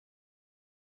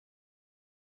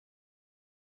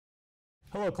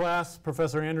Hello class,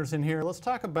 Professor Anderson here. Let's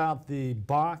talk about the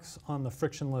box on the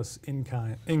frictionless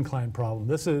incline problem.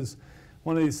 This is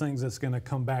one of these things that's going to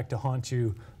come back to haunt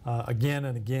you again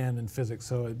and again in physics,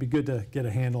 so it'd be good to get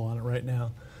a handle on it right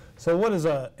now. So what does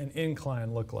an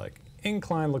incline look like?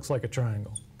 Incline looks like a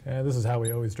triangle. Okay? This is how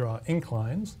we always draw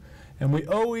inclines, and we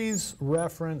always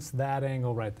reference that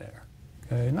angle right there.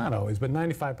 Okay? Not always, but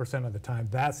 95% of the time,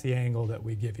 that's the angle that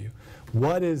we give you.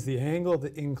 What is the angle of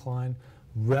the incline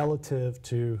relative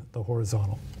to the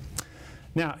horizontal?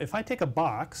 Now, if I take a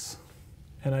box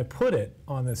and I put it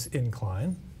on this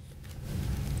incline,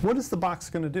 what is the box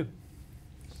going to do?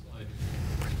 Slide.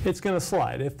 It's going to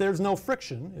slide. If there's no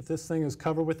friction, if this thing is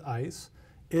covered with ice,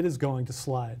 it is going to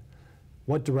slide.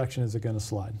 What direction is it going to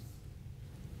slide?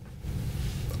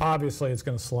 Obviously, it's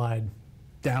going to slide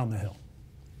down the hill.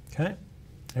 Okay?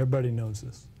 Everybody knows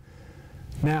this.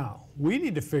 Now, we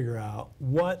need to figure out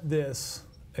what this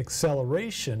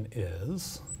acceleration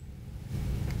is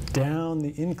down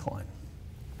the incline.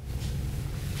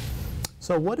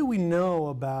 So what do we know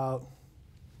about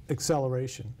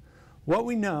acceleration? What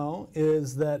we know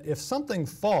is that if something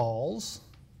falls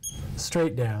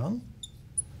straight down,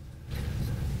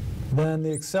 then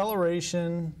the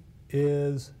acceleration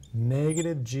is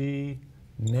negative g,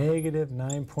 negative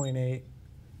 9.8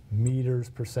 meters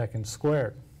per second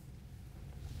squared.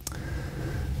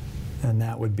 And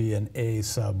that would be an a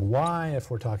sub y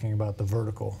if we're talking about the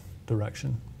vertical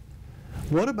direction.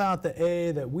 What about the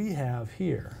a that we have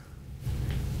here?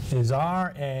 Is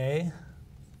our a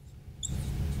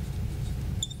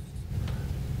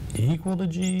equal to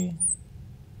g,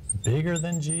 bigger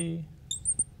than g,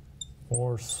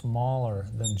 or smaller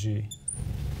than g?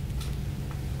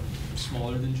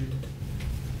 Smaller than g.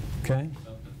 Okay.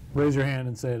 Raise your hand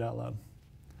and say it out loud.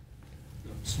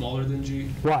 Smaller than g.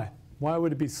 Why? Why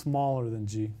would it be smaller than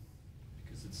g?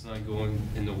 Because it's not going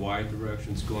in the y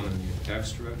direction, it's going in the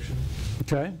x direction.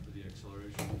 Okay. For the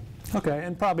acceleration. Okay,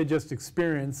 and probably just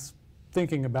experience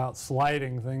thinking about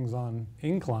sliding things on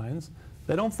inclines.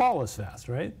 They don't fall as fast,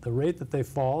 right? The rate that they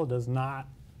fall does not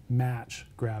match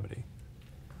gravity,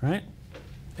 right?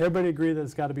 Everybody agree that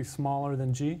it's got to be smaller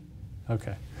than g?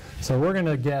 Okay, so we're going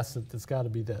to guess that it's got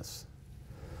to be this.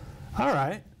 All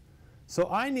right, so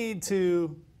I need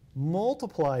to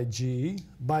multiply g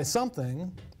by something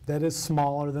that is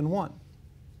smaller than 1.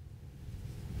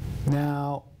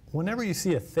 Now, whenever you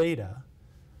see a theta,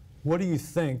 what do you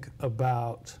think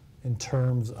about in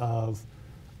terms of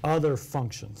other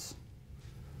functions?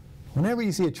 Whenever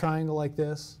you see a triangle like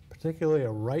this, particularly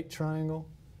a right triangle,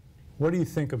 what do you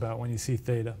think about when you see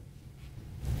theta?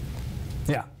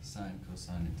 Yeah? Sine,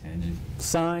 cosine, and tangent.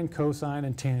 Sine, cosine,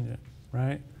 and tangent,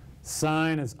 right?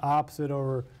 Sine is opposite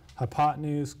over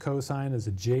hypotenuse. Cosine is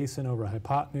adjacent over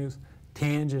hypotenuse.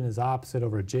 Tangent is opposite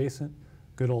over adjacent.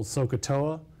 Good old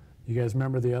SOHCAHTOA. You guys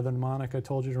remember the other mnemonic I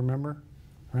told you to remember?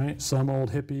 Right? Some old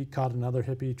hippie caught another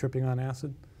hippie tripping on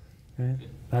acid. Okay?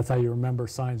 That's how you remember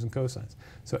sines and cosines.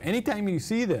 So anytime you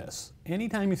see this,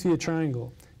 anytime you see a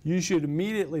triangle, you should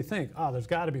immediately think, oh, there's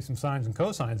got to be some sines and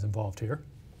cosines involved here.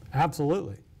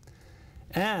 Absolutely.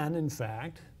 And in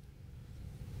fact,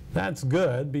 that's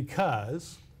good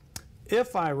because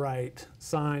if I write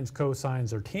sines,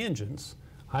 cosines, or tangents,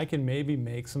 I can maybe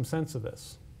make some sense of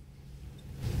this.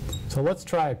 So let's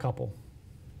try a couple.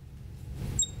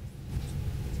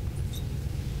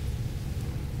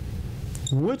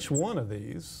 Which one of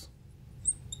these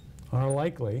are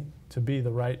likely to be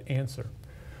the right answer?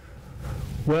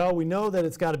 Well, we know that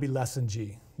it's got to be less than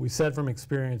g. We said from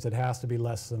experience it has to be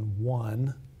less than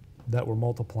 1 that we're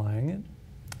multiplying it.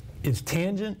 Is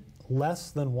tangent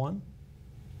less than 1?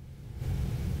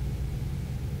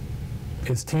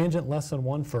 Is tangent less than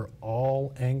 1 for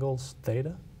all angles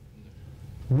theta?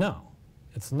 No,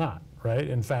 it's not, right?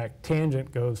 In fact,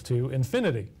 tangent goes to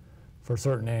infinity for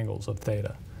certain angles of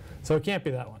theta. So it can't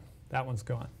be that one. That one's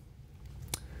gone.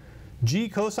 G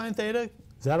cosine theta,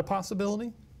 is that a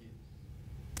possibility?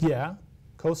 Yeah,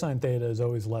 cosine theta is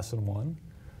always less than 1.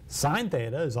 Sine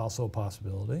theta is also a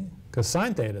possibility, because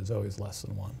sine theta is always less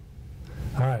than 1.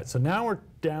 All right, so now we're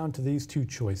down to these two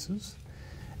choices.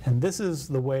 And this is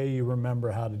the way you remember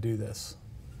how to do this.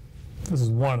 This is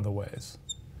one of the ways.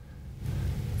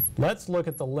 Let's look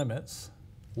at the limits.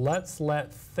 Let's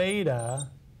let theta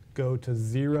go to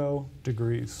 0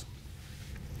 degrees.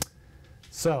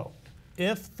 So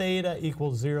if theta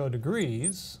equals 0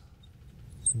 degrees,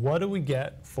 what do we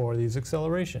get for these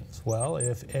accelerations? Well,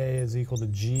 if a is equal to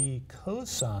g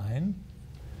cosine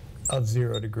of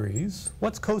 0 degrees,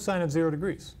 what's cosine of 0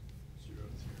 degrees?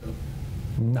 0.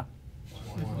 No.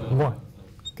 1.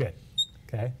 Good.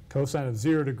 Okay. Cosine of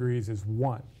 0 degrees is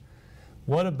 1.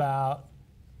 What about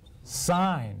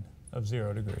sine of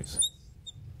 0 degrees.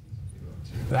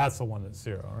 That's the one that's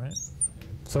 0, right?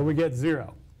 So we get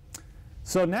 0.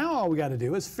 So now all we got to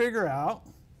do is figure out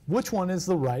which one is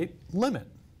the right limit.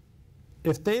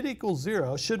 If theta equals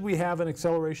 0, should we have an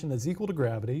acceleration that's equal to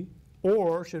gravity,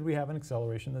 or should we have an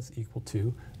acceleration that's equal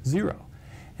to 0?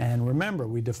 And remember,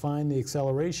 we define the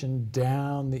acceleration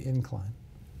down the incline.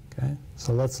 Okay?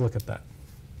 So let's look at that.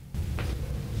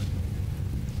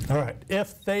 All right, if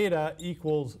theta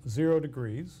equals 0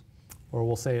 degrees, or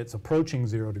we'll say it's approaching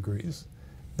 0 degrees,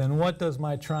 then what does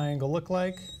my triangle look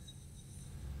like?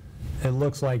 It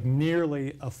looks like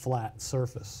nearly a flat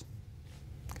surface.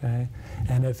 Okay?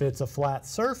 And if it's a flat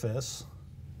surface,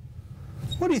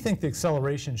 what do you think the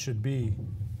acceleration should be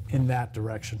in that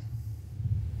direction?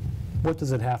 What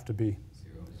does it have to be?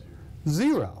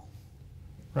 0,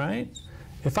 right?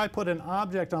 If I put an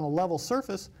object on a level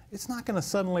surface, it's not going to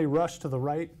suddenly rush to the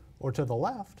right or to the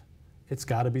left. It's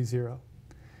got to be 0.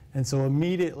 And so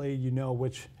immediately you know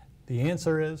which the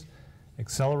answer is.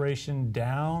 Acceleration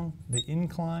down the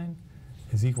incline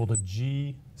is equal to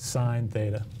g sine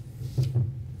theta.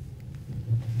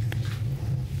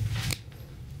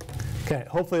 Okay,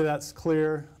 hopefully that's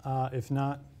clear. If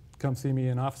not, come see me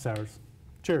in office hours.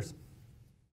 Cheers.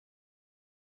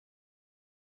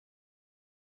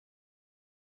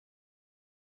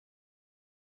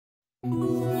 Thank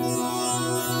you.